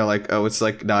 right? And they're like, oh, it's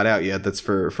like not out yet. That's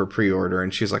for pre-order.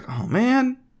 And she's like, oh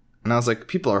man. And I was like,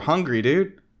 people are hungry,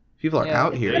 dude. People are Yeah.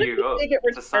 out here. There you go. They get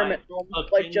It's a sign. retirement homes,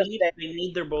 Look, like they, Just need, Dance. they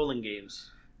need their bowling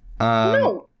games.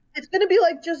 No, it's going to be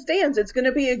like Just Dance. It's going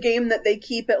to be a game that they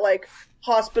keep at like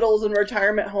hospitals and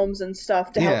retirement homes and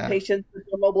stuff to Yeah. help patients with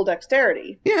their mobile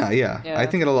dexterity. Yeah. Yeah. I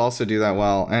think it'll also do that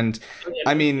well. And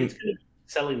I mean- it's gonna be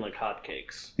selling like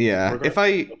hotcakes. yeah,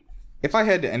 We're if I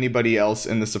had anybody else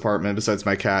in this apartment besides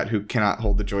my cat who cannot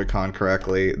hold the Joy-Con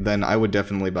correctly, then I would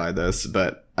definitely buy this.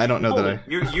 But I don't know that I.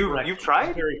 You've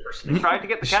tried? Very You personal. tried to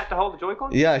get the cat to hold the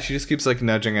Joy-Con? Yeah, she just keeps like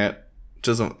nudging it.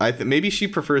 Doesn't maybe she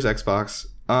prefers Xbox.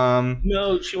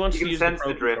 No, she wants You to can use the sense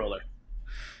Pro the drift. controller.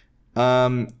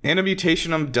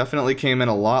 Animutationum definitely came in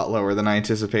a lot lower than I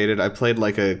anticipated. I played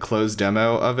like a closed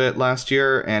demo of it last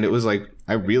year, and it was like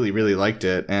I really, really liked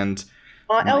it. And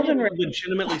Elden I Ring. am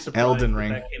legitimately surprised Elden that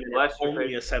Ring. that came in Bless at your only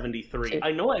face. a 73.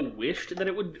 I know I wished that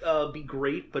it would be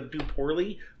great but do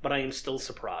poorly, but I am still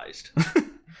surprised.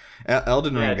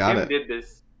 Elden Ring Yeah, got Tim it. did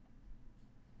this.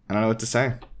 I don't know what to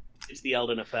say. It's the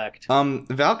Elden effect.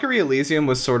 Valkyrie Elysium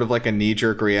was sort of like a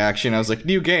knee-jerk reaction. I was like,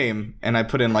 new game, and I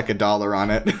put in like $1 on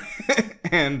it.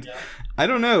 And Yeah. I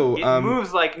don't know. It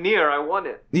moves like Nier. I want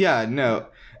it. Yeah, no.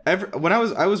 When I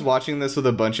was watching this with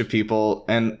a bunch of people,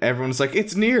 and everyone's like,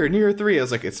 "It's Nier 3." I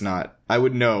was like, "It's not." I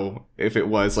would know if it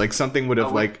was. Like something would have I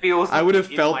would like feel I would have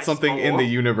something in felt my something in soul. the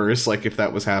universe like if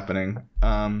that was happening.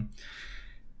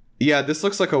 Yeah, this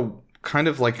looks like a kind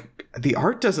of like the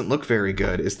art doesn't look very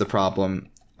good is the problem.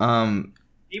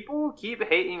 People keep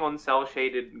hating on cell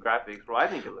shaded graphics, bro. I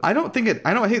think it looks.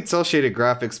 I don't hate cell shaded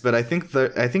graphics, but I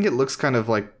think it looks kind of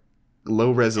like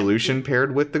low resolution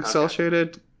paired with the Okay. cell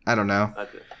shaded. I don't know.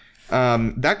 That's it.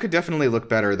 That could definitely look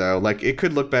better though. Like it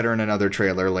could look better in another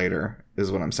trailer later,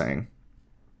 is what I'm saying.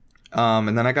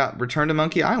 And then I got Return to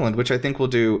Monkey Island, which I think will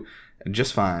do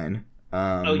just fine.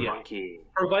 Oh, yeah. Monkey.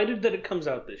 Provided that it comes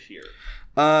out this year.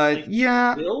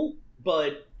 Yeah, Will,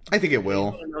 but I think it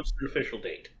will. announce an official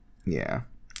date. Yeah.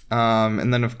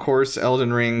 And then of course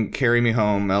Elden Ring, Carry Me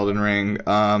Home, Elden Ring.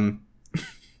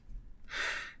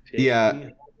 Yeah.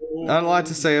 Not a lot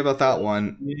to say about that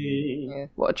one. Yeah.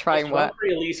 What a train wreck.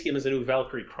 Valkyrie Elysium is a new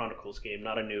Valkyrie Chronicles game,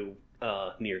 not a new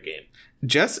Nier game.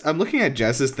 Jess, I'm looking at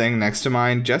Jess's thing next to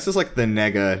mine. Jess is like the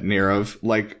nega Nirov,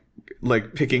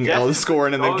 like picking Jess Elden is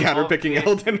Scorn and then goes counter off picking the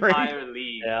Elden Ring. entire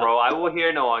league, Yeah. bro. I will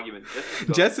hear no arguments.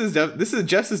 Jess is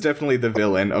Jess is definitely the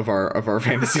villain of our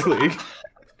fantasy league.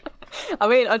 I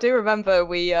mean, I do remember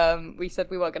we said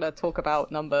we weren't going to talk about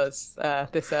numbers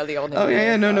this early on. In Oh the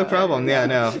yeah, year, no so- problem. Yeah,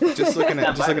 no. Just looking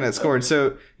at Scorn.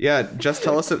 So yeah, just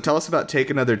tell us about Take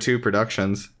Another 2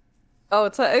 Productions. Oh,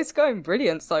 it's going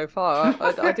brilliant so far.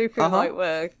 I do feel Uh-huh. like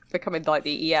we're becoming like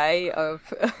the EA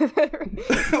of.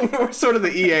 We're sort of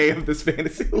the EA of this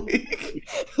fantasy league.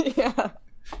 Yeah.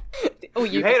 Oh,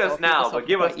 You hate us Ubisoft now, are but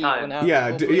give us quite evil time. now. Yeah,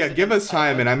 Or yeah. Blizzard Give us and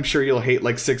time, stuff. and I'm sure you'll hate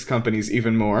like 6 companies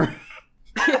even more.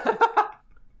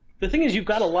 The thing is, you've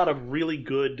got a lot of really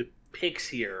good picks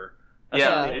here.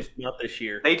 Yeah. Assuming it's not this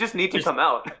year. They just need to come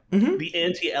out. The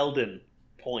anti-Elden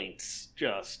points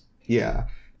just. Yeah,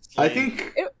 I like,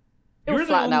 think It'll you're the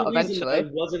flatten out only reason eventually.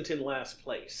 I wasn't in last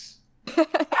place.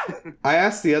 I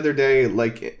asked the other day,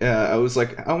 like, I was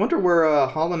like, I wonder where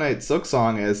Hollow Knight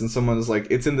Silksong is, and someone was like,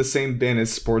 it's in the same bin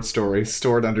as Sports Story,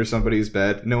 stored under somebody's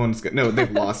bed. No, they've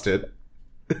lost it.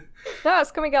 No, it's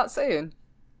coming out soon.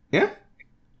 Yeah,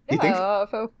 you think? I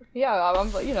feel,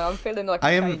 I'm feeling like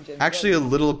I a am change in actually a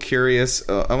little curious.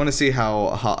 I want to see how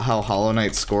Hollow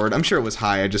Knight scored. I'm sure it was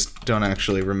high. I just don't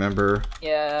actually remember.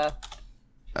 Yeah.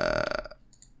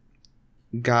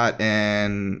 Got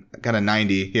a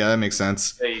 90. Yeah, that makes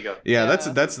sense. There you go. Yeah, Yeah.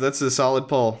 that's a solid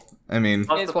pull. I mean,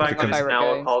 Plus It's the one fact of that my it's favorite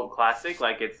now a games. cult classic,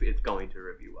 like it's going to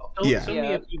review well. Don't Yeah. send me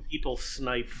Yeah. a few people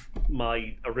snipe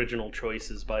my original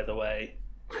choices, by the way.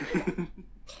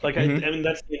 Like, Mhm. I mean,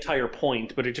 that's the entire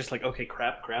point, but it's just like, okay,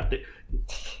 crap.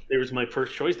 There's my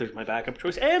first choice, there's my backup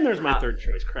choice, and there's my third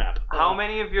choice. Crap. How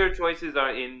many of your choices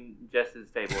are in Jess's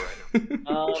table right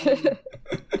now?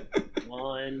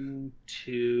 1,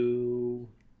 2,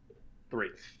 3.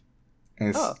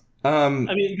 it's- Oh. I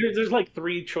mean, there's like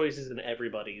 3 choices in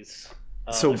everybody's.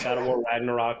 So- God of War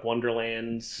Ragnarok,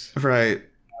 Wonderlands, Right.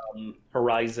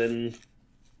 Horizon.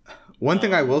 One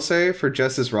thing I will say for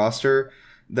Jess's roster,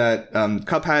 that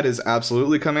Cuphead is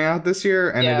absolutely coming out this year,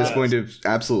 and it is Yeah. going to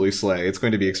absolutely slay. It's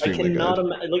going to be I extremely cannot good.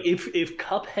 imagine, like, if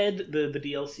Cuphead, the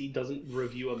DLC, doesn't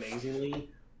review amazingly,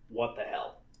 what the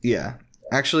hell? Yeah.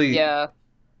 Actually, Yeah.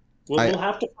 We'll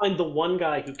have to find the one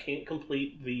guy who can't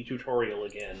complete the tutorial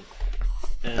again.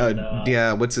 And,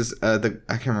 yeah, what's his, I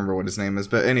can't remember what his name is,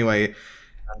 but anyway,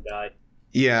 that guy.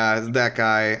 yeah, that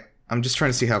guy. I'm just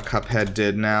trying to see how Cuphead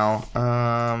did now.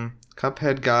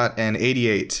 Cuphead got an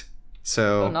 88.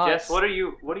 So, Oh, nice. Jess, what are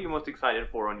you most excited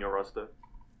for on your roster?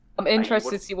 I'm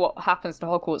interested to see what happens to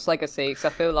Hogwarts Legacy, because I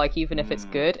feel like even if it's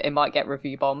good, it might get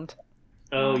review bombed.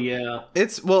 Oh, yeah.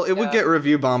 it would get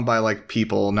review bombed by like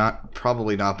people,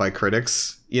 probably not by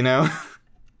critics, you know?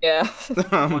 Yeah.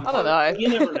 Um, I don't know. You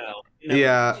never know.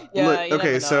 Yeah. Yeah, Look, you okay,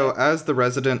 never so know. as the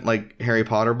resident like Harry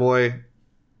Potter boy,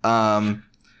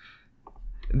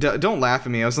 don't laugh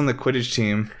at me. I was on the Quidditch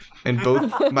team in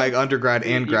both my undergrad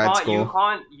and grad school.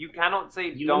 You cannot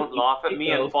say You- don't you laugh at can't me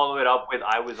go. and follow it up with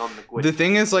I was on the quiz. The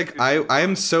thing is, like, I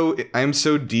am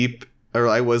so deep, or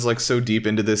I was like so deep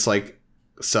into this like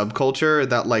subculture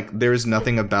that like there's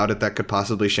nothing about it that could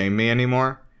possibly shame me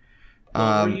anymore.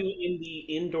 Were you in the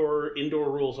indoor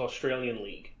rules Australian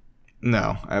League?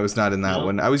 No, I was not in that No?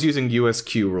 one. I was using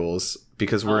USQ rules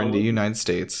because we're in the Oh. United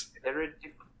States.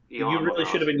 You really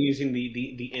should have been using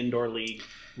the indoor league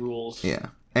rules. Yeah.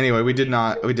 Anyway, we did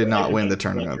not win the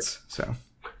tournaments. So,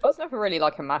 I was never really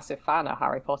like a massive fan of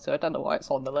Harry Potter. I don't know why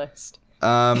it's on the list.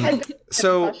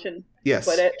 so Concussion yes.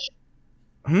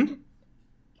 Quidditch.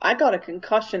 I got a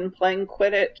concussion playing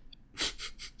Quidditch.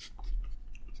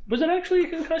 Was it actually a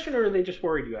concussion, or they just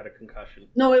worried you had a concussion?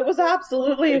 No, it was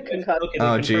absolutely a concussion. Okay, they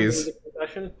Oh, confirmed it was jeez. a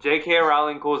concussion? J.K.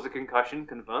 Rowling calls the concussion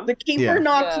confirmed. The keeper Yeah.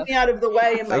 knocked Yeah. me out of the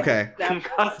way. And my Okay.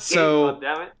 Concussed So- game,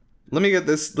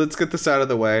 goddammit. Let's get this out of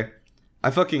the way.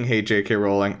 I fucking hate J.K.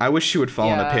 Rowling. I wish she would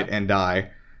fall in a Yeah. pit and die.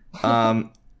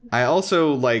 I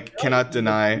also like cannot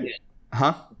deny.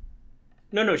 Huh?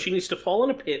 No, she needs to fall in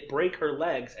a pit, break her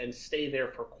legs, and stay there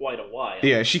for quite a while.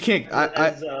 Yeah, she can't.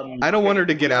 As, I don't want her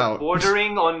to get out.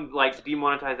 Bordering on like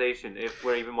demonetization, if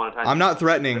we're even monetizing. I'm not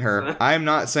threatening her. I am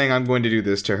not saying I'm going to do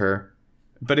this to her.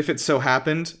 But if it so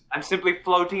happened, I'm simply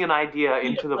floating an idea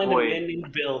into the Find a man void.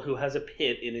 named Bill who has a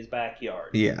pit in his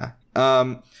backyard. yeah.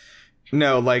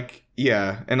 No, like,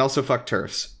 yeah, and also fuck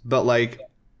turfs. But like,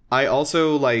 I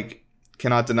also like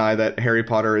cannot deny that Harry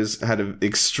Potter has had an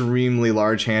extremely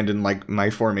large hand in like my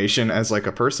formation as like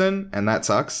a person, and that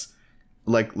sucks.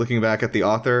 Like looking back at the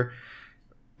author.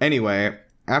 Anyway,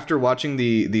 after watching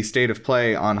the state of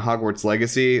play on Hogwarts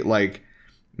Legacy, like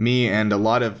me and a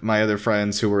lot of my other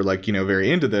friends who were like, you know,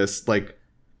 very into this, like,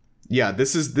 yeah,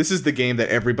 this is the game that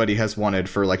everybody has wanted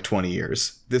for like 20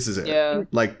 years. This is it. Yeah.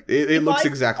 Like it If looks I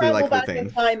exactly travel like the back in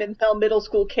thing. time and tell middle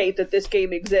school Kate that this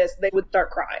game exists, they would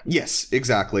start crying. Yes,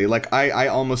 exactly. Like I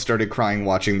almost started crying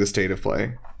watching the state of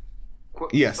play.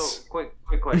 Yes. So,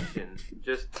 quick question.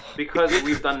 Just because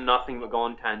we've done nothing but go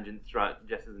on tangents throughout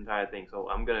Jess's entire thing, so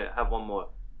I'm gonna have one more.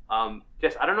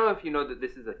 Jess, I don't know if you know that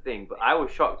this is a thing, but I was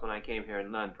shocked when I came here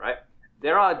and learned. Right,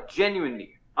 there are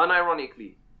genuinely,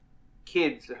 unironically,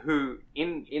 kids who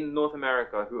in North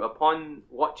America who, upon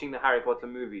watching the Harry Potter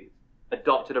movies,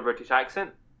 adopted a British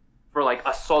accent for like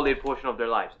a solid portion of their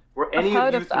lives. Were any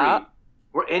heard of you of that.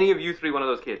 Were any of you three one of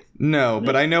those kids? No,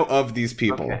 but I know of these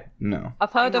people. Okay. No.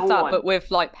 I've heard I of know that, one. but with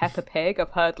like Peppa Pig,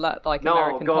 I've heard like No,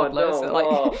 American God, toddlers no,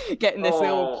 like getting this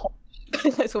little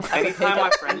little Peppa Pig. Anytime my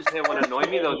friends here want to annoy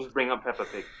me, they'll just bring up Peppa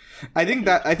Pig. I think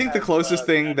the closest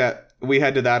thing that we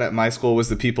had to that at my school was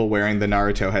the people wearing the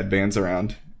Naruto headbands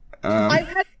around. I've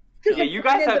had Yeah, you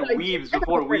guys had that I weaves have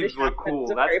before a British weaves were accent cool.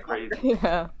 of That's Harry Potter. crazy.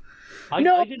 Yeah. I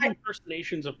No, did I-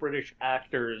 impersonations of British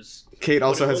actors. Kate but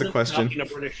also it has a wasn't question. talking a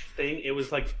British thing. It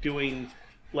was like doing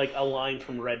like a line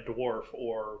from Red Dwarf,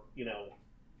 or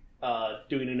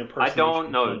doing an I impersonation.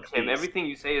 don't know, of Tim. Cleese. Everything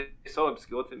you say is so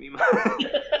obscure to me, man.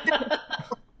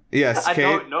 Yes, I Kate.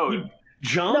 don't know.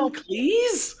 John No.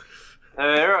 Cleese?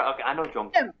 Okay, I know John.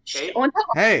 Okay. On top,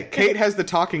 Hey, Kate has the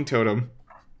talking totem.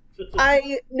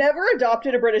 I never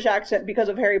adopted a British accent because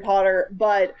of Harry Potter,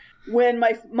 but when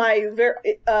my very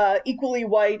equally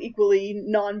white, equally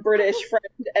non-British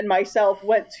friend and myself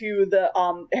went to the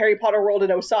Harry Potter world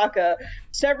in Osaka,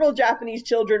 several Japanese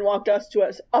children walked up to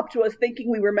us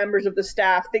thinking we were members of the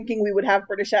staff, thinking we would have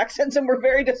British accents, and were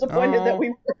very disappointed that we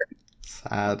were.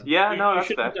 Sad. Yeah, no, you that's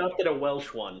should fair. have adopted a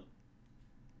Welsh one.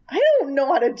 I don't know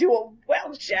how to do a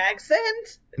Welsh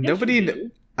accent. Nobody. Yes, you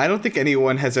do. I don't think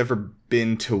anyone has ever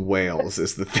been to Wales.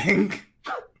 Is the thing.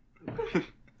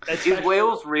 That's Is actually-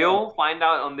 Wales real? Find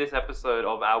out on this episode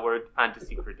of our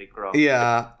Fantasy Critic Row.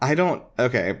 Yeah, I don't.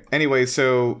 Okay. Anyway,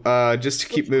 so just to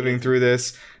keep moving through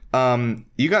this,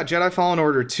 you got Jedi Fallen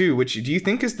Order 2, which do you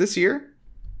think is this year?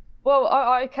 Well,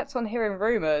 I kept on hearing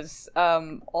rumors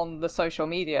on the social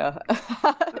media.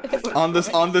 On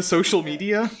the social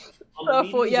media? So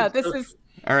I thought, yeah, this is.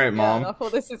 All right, Yeah, Mom. and I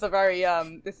thought this is a very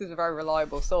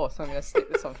reliable source. I'm going to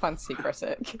stick this on Fantasy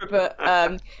Critic. But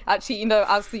actually, you know,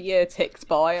 as the year ticks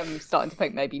by, I'm starting to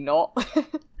think maybe not.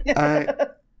 I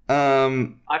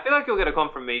I feel like you'll get a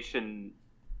confirmation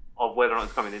of whether or not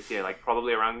it's coming this year, like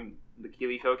probably around the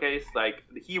Keeley showcase. Like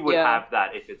he would Yeah. have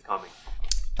that if it's coming.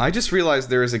 I just realized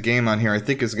there is a game on here I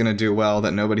think is going to do well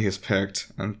that nobody has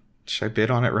picked. Should I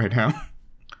bid on it right now?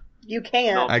 You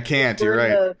can't. No. I can't. You're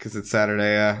right, because it's Saturday.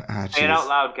 Say it out Jeez.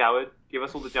 loud, coward. Give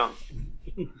us all the jumps.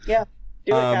 Do it,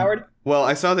 Howard. Well,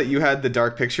 I saw that you had the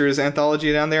Dark Pictures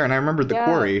anthology down there, and I remembered The Yeah.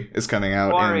 Quarry is coming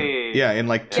out. Quarry. In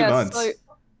like 2 Yeah, months. so-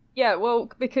 yeah, well,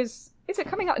 because is it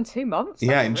coming out in 2 months? I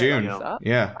Yeah, didn't in June. realise that.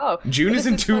 Yeah. Oh, June but is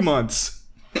in this 2 supposed- months.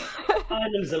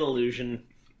 Time is an illusion.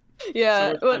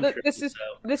 Yeah, So well, I'm tricky, this is so.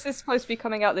 this is supposed to be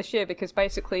coming out this year because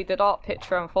basically the Dark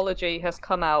Picture anthology has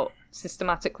come out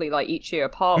systematically like each year,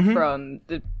 apart from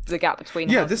the gap between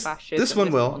Yeah, House this of Ashes this and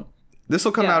one will. This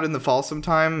will come Yeah. out in the fall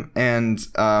sometime, and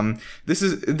this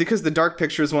is because the Dark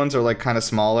Pictures ones are like kind of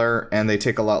smaller and they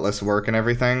take a lot less work and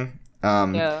everything.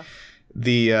 Yeah,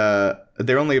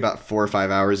 They're only about 4 or 5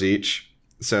 hours each,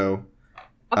 so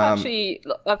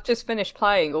I've just finished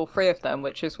playing all 3 of them,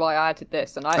 which is why I added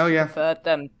this, and I actually yeah. preferred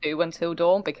them to Until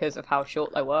Dawn because of how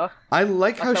short they were. I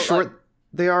like how felt short like-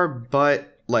 they are,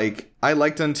 but like I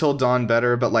liked Until Dawn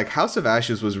better. But like House of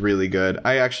Ashes was really good.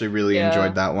 I actually really Yeah.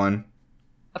 enjoyed that one.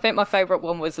 I think my favourite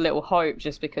one was Little Hope,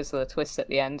 just because of the twist at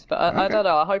the end. But I Okay. don't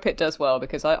know. I hope it does well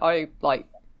because I like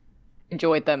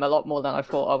enjoyed them a lot more than I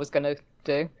thought I was gonna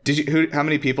do. Did you? How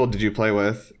many people did you play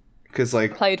with? Because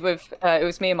like, Played with it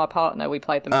was me and my partner. We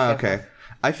played them. oh, together. okay.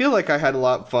 I feel like I had a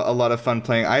lot of fun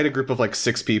playing. I had a group of like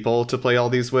 6 people to play all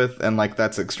these with, and like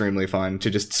that's extremely fun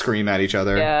to just scream at each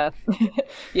other. Yeah,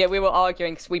 yeah. We were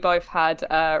arguing because we both had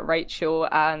Rachel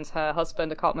and her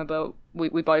husband. I can't remember. We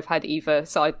both had either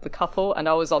side the couple, and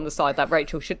I was on the side that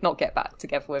Rachel should not get back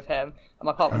together with him, and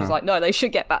my partner was like, "No, they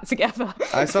should get back together."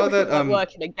 I saw that, We were, like,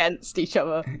 working against each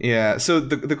other. Yeah, so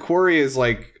the Quarry is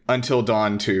like Until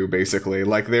Dawn 2, basically.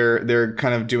 Like they're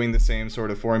kind of doing the same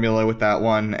sort of formula with that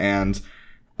one, and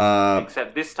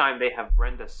Except this time they have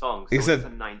Brenda Song, so Except-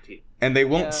 it's a 90. and they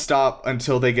won't Yeah. stop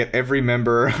until they get every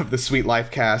member of the Sweet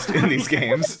Life cast in these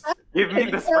games. Give me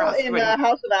the Well, Sprouse in twin.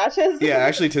 House of Ashes. Yeah,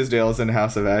 Ashley Tisdale is in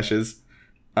House of Ashes.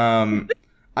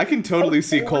 I can totally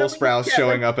see Cole Sprouse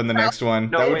showing up in the next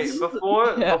one. No, That would- wait.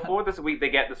 Before Yeah. before this week they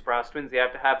get the Sprouse twins, they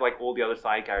have to have like all the other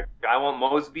side characters. I want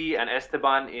Mosby and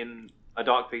Esteban in a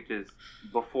Dark Pictures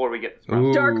before we get the Sprouse.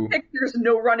 Ooh. Dark Pictures,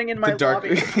 no running in my the dark,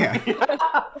 lobby. yeah.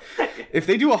 If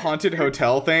they do a haunted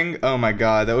hotel thing, oh my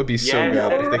god, that would be so Yes,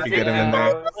 good that if is they could get him in there.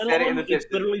 I Set don't it in know, the it's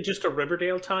distance. literally just a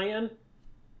Riverdale tie-in.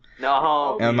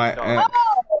 No. Am I- stop.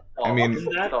 I mean- Is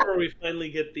that Stop. where we finally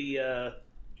get the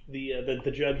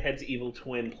Jughead's evil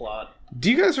twin plot?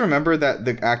 Do you guys remember that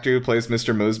the actor who plays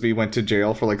Mr. Mosby went to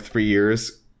jail for like 3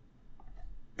 years?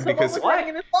 Because Someone was running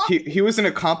in his lobby. he was an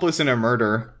accomplice in a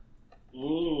murder.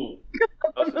 Ooh.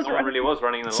 Oh, so someone really was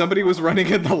running the Somebody was running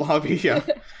in the lobby, yeah.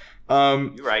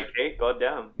 You're right, Kate.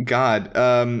 Goddamn. God.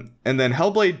 And then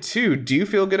Hellblade 2, do you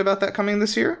feel good about that coming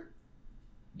this year?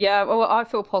 Yeah, well, I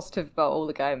feel positive about all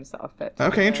the games that I've picked.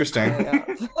 Okay, interesting. Yeah.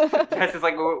 Yes, it's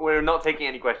like we're not taking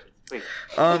any questions. Please.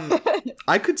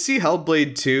 I could see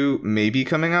Hellblade 2 maybe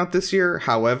coming out this year.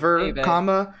 However, Maybe.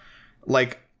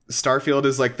 like Starfield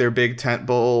is like their big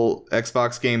tentpole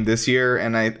Xbox game this year,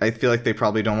 and I feel like they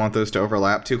probably don't want those to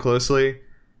overlap too closely.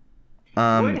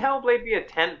 Would Hellblade be a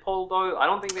tentpole though? I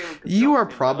don't think they would. You are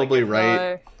consider it, probably like, right.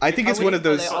 No, I think I it's one wouldn't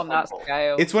of put those. it on that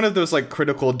scale. It's one of those like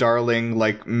critical darling,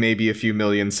 like maybe a few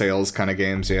million sales kind of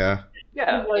games. Yeah.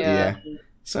 Yeah. Yeah.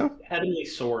 So Heavenly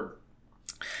Sword.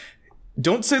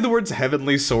 don't say the words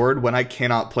 "heavenly sword" when I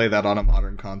cannot play that on a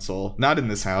modern console. Not in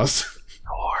this house.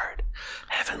 Sword.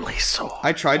 Heavenly Sword.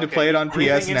 I tried to Okay, play it on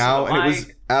breathing PS into Now, the and it was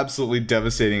mic. absolutely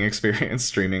devastating experience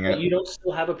streaming it. You don't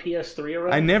still have a PS3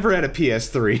 around? I never had a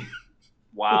PS3.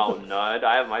 Wow, nerd.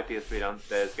 I have my PS3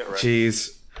 downstairs. Get ready.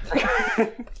 Jeez.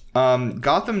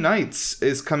 Gotham Knights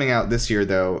is coming out this year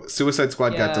though. Suicide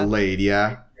Squad got Yeah. delayed,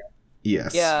 yeah?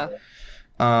 Yes. Yeah,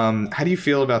 How do you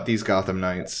feel about these Gotham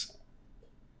Knights?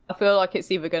 I feel like it's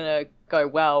either gonna go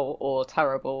well or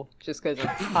terrible, just because of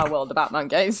how well the Batman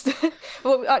games.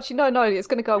 Well, actually, no, it's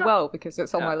gonna go well because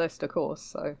it's on Yeah. my list, of course.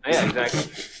 So Yeah,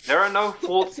 exactly. There are no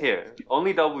faults here.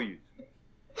 Only W's.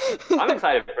 I'm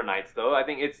excited for Knights though. I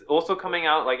think it's also coming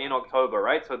out like in October,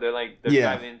 right? So they're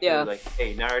Yeah. diving into Yeah. like,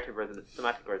 hey, narrative resonance,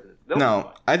 thematic resonance. They'll be No,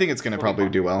 fun. I think it's gonna It'll be probably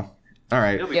fun. do well. All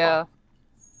right. It'll be Yeah.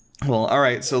 fun. Well, all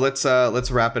right. So let's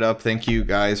wrap it up. Thank you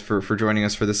guys for joining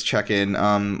us for this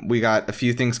check-in. We got a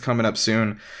few things coming up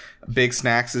soon. Big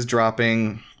Snacks is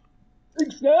dropping.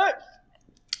 Big snacks.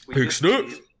 We Big just-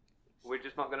 snacks. We're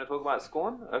just not going to talk about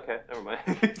Scorn? Okay, never mind.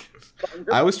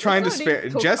 I was trying to There's no need spare.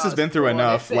 talk Jess has about been through Spawn.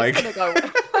 enough. It's Like, gonna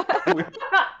go-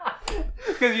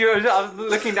 Because I was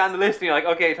looking down the list and you're like,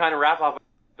 okay, trying to wrap up.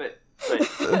 But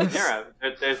Nira,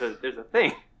 there's a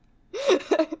thing.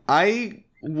 I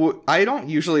don't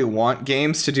usually want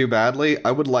games to do badly.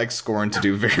 I would like Scorn to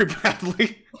do very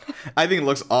badly. I think it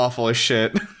looks awful as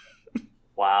shit.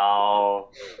 Wow.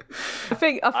 I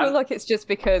feel I'm- like it's just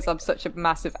because I'm such a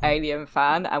massive Alien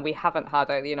fan, and we haven't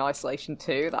had Alien Isolation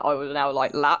 2 that I will now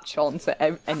like latch on to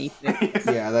anything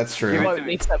Yeah, that's true.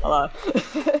 remotely similar.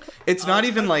 It's not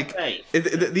even like Hey,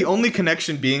 the only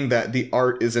connection being that the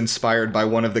art is inspired by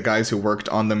one of the guys who worked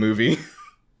on the movie.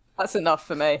 That's enough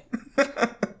for me.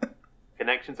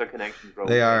 Connections are connections, bro.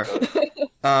 They are.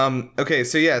 Okay,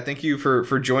 so yeah, thank you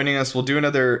for joining us. We'll do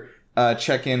another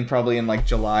check-in probably in like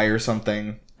July or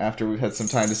something after we've had some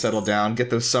time to settle down. Get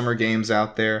those summer games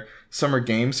out there. Summer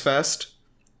Games Fest.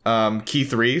 Key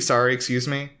 3, sorry, excuse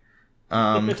me.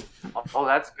 Oh,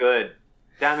 that's good.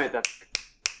 Damn it, that's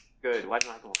good. Why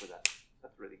didn't I come up with that?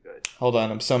 That's really good. Hold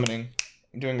on, I'm summoning.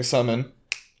 I'm doing a summon.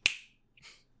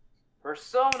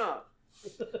 Persona!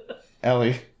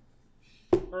 Ellie.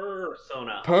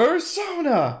 Persona.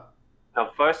 Persona! No,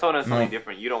 Persona is something No.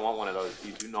 different. You don't want one of those.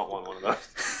 You do not want one of those.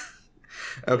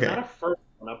 Not Okay, a persona,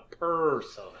 a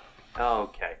persona.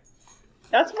 Okay.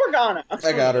 That's Morgana.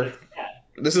 I got her.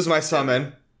 This is my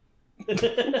summon.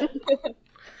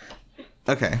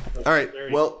 Okay. All right.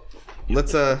 Well,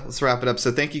 let's wrap it up.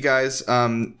 So thank you guys.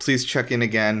 Please check in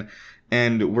again,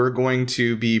 and we're going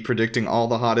to be predicting all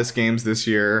the hottest games this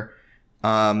year.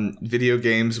 Video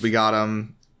games, we got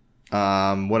them.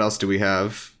 What else do we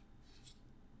have?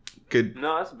 Good.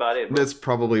 No, that's about it, bro. That's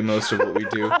probably most of what we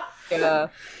do. Yeah.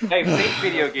 Hey, fake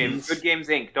video games. Good Games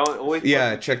Inc. Don't always.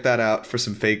 Yeah, check that out for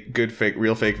some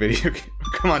real fake video games.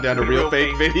 Come on down to real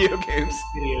fake video games.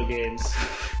 Video games.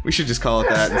 We should just call it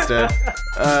that instead.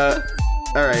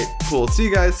 All right, cool. See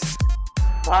you guys.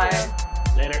 Bye.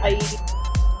 Later. I